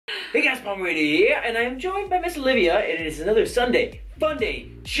Hey guys, Palm Radio here, and I am joined by Miss Olivia, and it is another Sunday Fun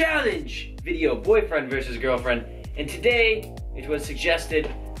Day Challenge video, boyfriend versus girlfriend. And today, it was suggested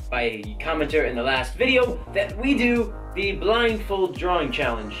by a commenter in the last video that we do the blindfold drawing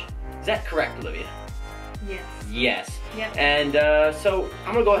challenge. Is that correct, Olivia? Yes. Yes. Yep. And so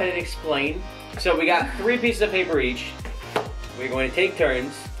I'm gonna go ahead and explain. So we got 3 pieces of paper each. We're going to take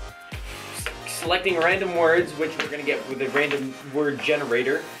turns selecting random words, which we're gonna get with a random word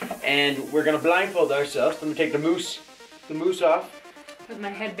generator, and we're gonna blindfold ourselves. Let me take the moose off. With my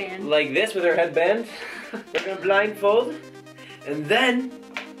headband. Like this, with our headband. We're gonna blindfold, and then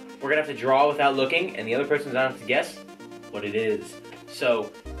we're gonna have to draw without looking, and the other person's gonna have to guess what it is.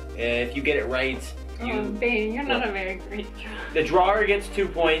 So if you get it right, babe, you're not a very great drawer. The drawer gets 2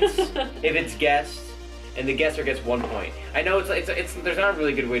 points if it's guessed, and the guesser gets 1 point. I know it's there's not a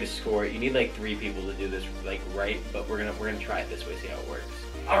really good way to score it. You need like 3 people to do this like right, but we're gonna try it this way, see how it works.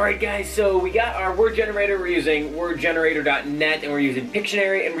 All right, guys. So we got our word generator. We're using wordgenerator.net, and we're using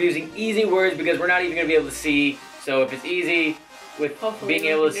Pictionary, and we're using easy words because we're not even gonna be able to see. So if it's easy with hopefully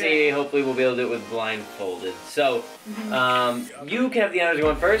being able to see, hopefully we'll be able to do it with blindfolded. So you can have the honors of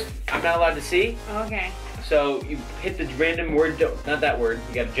going first. I'm not allowed to see. Okay. So you hit the random word, not that word.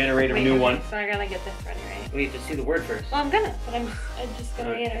 You got to generate a new one. So I gotta get this ready, right? We have to see the word first. Well, I'm gonna, but I'm just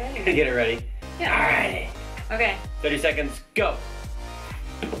gonna get it ready. Get it ready. Yeah. Alrighty. Okay. 30 seconds, go.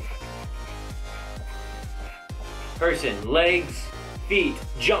 Person, legs, feet,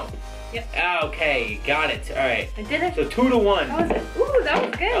 jump. Yep. Okay, got it. All right. I did it. So 2 to 1. How was it? Ooh, that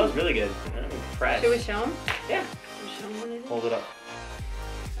was good. That was really good. I'm impressed. Should we show him? Yeah. Should we show him what it is? Hold it up.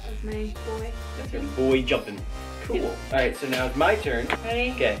 That was my boy. That's your boy jumping. Cool. Yep. All right, so now it's my turn.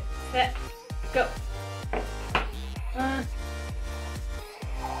 Ready? Okay. Set. Go.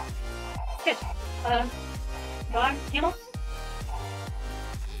 Good. Dog. Camel.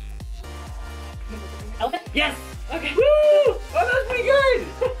 Elephant. Yes. Okay. Woo! Oh, that was pretty good.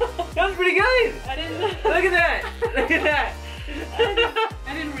 That was pretty good. I didn't. Look at that. Look at that.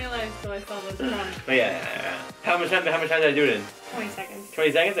 I didn't realize till I saw this drawing. But yeah. How much time did I do it in? 20 seconds.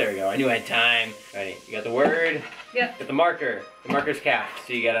 20 seconds? There we go. I knew I had time. Ready. You got the word. Yep. Got the marker. The marker's capped,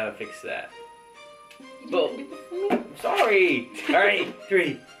 so you gotta fix that. Well, I'm sorry. Alright.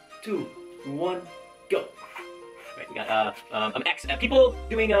 3, 2, 1, go. Right, we got X. People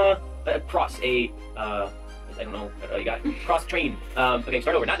doing cross a I don't know. You got cross train. Okay,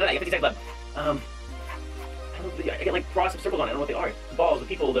 start over. Not that. You have 50 seconds left. I get like cross circles on it. I don't know what they are. The balls, the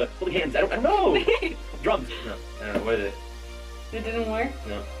people, the holding hands. I don't know. Drums. No. I don't know. What is it? It didn't work?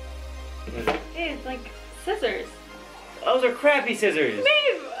 No. What is it? Hey, it's like scissors. Those are crappy scissors.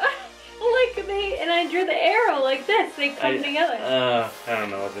 Babe! Like and I drew the arrow like this. They come together. I don't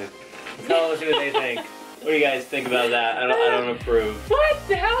know what they. Tell us what they think. What do you guys think about that? I don't approve. What?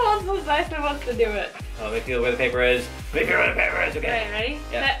 How else was I supposed to do it? Oh, make me feel where the paper is. Make me where the paper is. Okay. Alright, ready?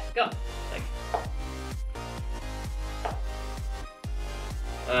 Yeah. Set, go.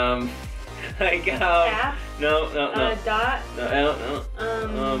 Like Tap? No. Dot? No.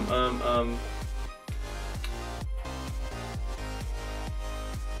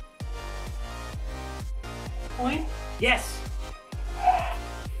 Point? Yes.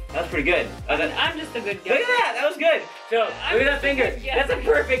 That was pretty good. I'm just a good guy. Look at that. That was good. So look at that finger. That's a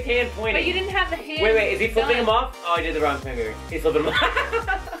perfect hand pointing. But you didn't have the hand. Wait. Is he flipping them off? Oh, I did the wrong finger. He's flipping them off.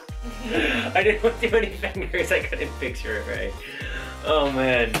 I didn't want too many fingers. I couldn't picture it right. Oh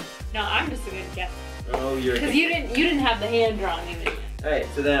man. No, I'm just a good guy. Oh, you're. Because you didn't have the hand drawn even. All right.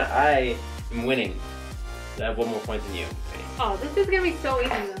 So then I am winning. I have 1 more point than you. Ready? Oh, this is gonna be so easy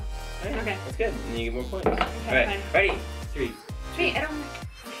though. Right, okay. That's good. And you get more points. Okay, all right. fine. Ready? 3. Wait, I don't.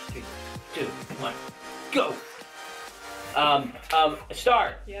 3, 2, 1, go.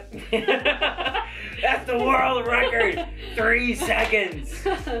 Start. Yep. That's the world record. 3 seconds.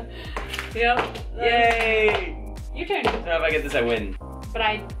 Yep. Yay. Your turn. So if I get this, I win. But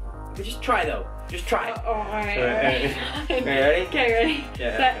just try though. Just try. Oh, alright. Alright, ready? Okay, ready?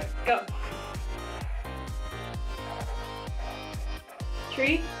 Yeah. Set, go.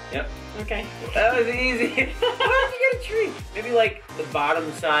 Tree? Yep. Okay. That was easy. How did you get a tree? Maybe like the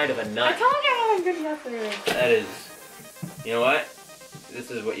bottom side of a nut. I told you how I'm good yesterday. That is. You know what? This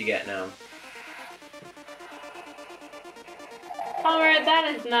is what you get now. Alright, that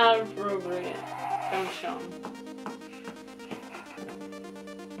is not appropriate. Don't show him.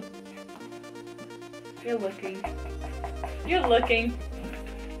 You're looking. You're looking.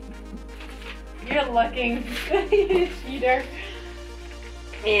 You're looking. You cheater.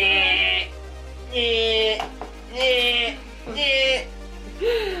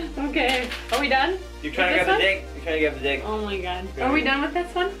 Okay. Are we done? You're trying to get the dick? You're trying to get the dick? Oh my god. Are we done with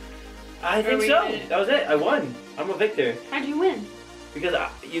this one? I think so. That was it. I won. I'm a victor. How'd you win? Because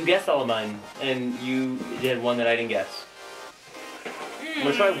you guessed all of mine, and you did one that I didn't guess. I'm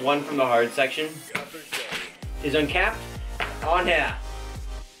gonna try one from the hard section. Is uncapped on here.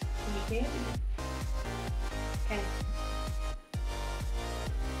 Okay.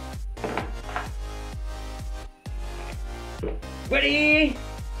 Ready?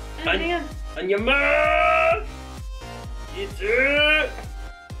 And On your mark. It's it.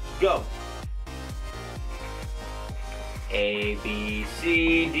 Go. A, B,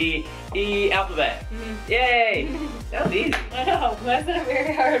 C, D, E, alphabet. Yay! That was easy. I know, that's not a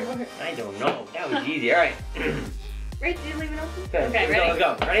very hard word. I don't know. That was easy. All right. Right, did you leave it open? Okay, ready? Let's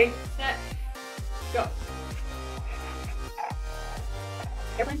go. Ready? Set. Go.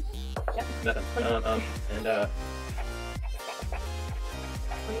 Airplane? Yep. Nothing. And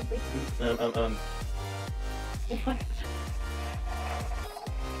What?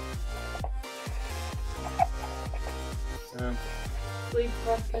 Sleep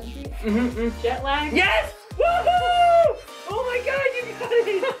cross country? Jet lag? Yes! Woohoo! Oh my god, you got it!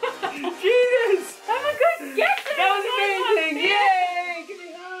 Jesus! I'm a good guesser! That was amazing! Yay! Give me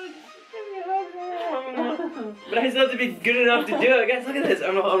a hug! Give me a hug! But I still have to be good enough to do it. Guys, look at this.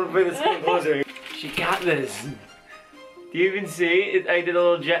 I'm gonna bring this thing closer. She got this. Do you even see? I did a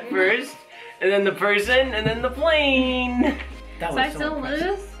little jet first, and then the person, and then the plane. That was I still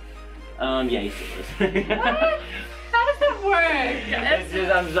impressive. lose? Yeah, you still lose. What? How does that work? It's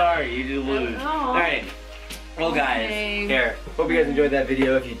just, I'm sorry, you did lose. Alright. Well guys, here. Hope you guys enjoyed that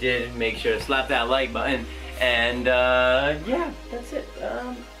video. If you did, make sure to slap that like button. And yeah, that's it.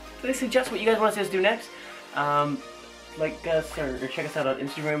 Please suggest what you guys want to see us do next. Like us or check us out on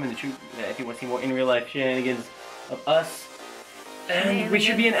Instagram and the truth if you want to see more in real life shenanigans of us. And we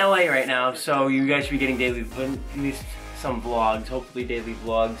should be in LA right now, so you guys should be getting daily, at least some vlogs, hopefully daily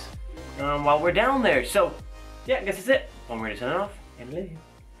vlogs, while we're down there. So yeah, I guess that's it. One way to sign off, and live.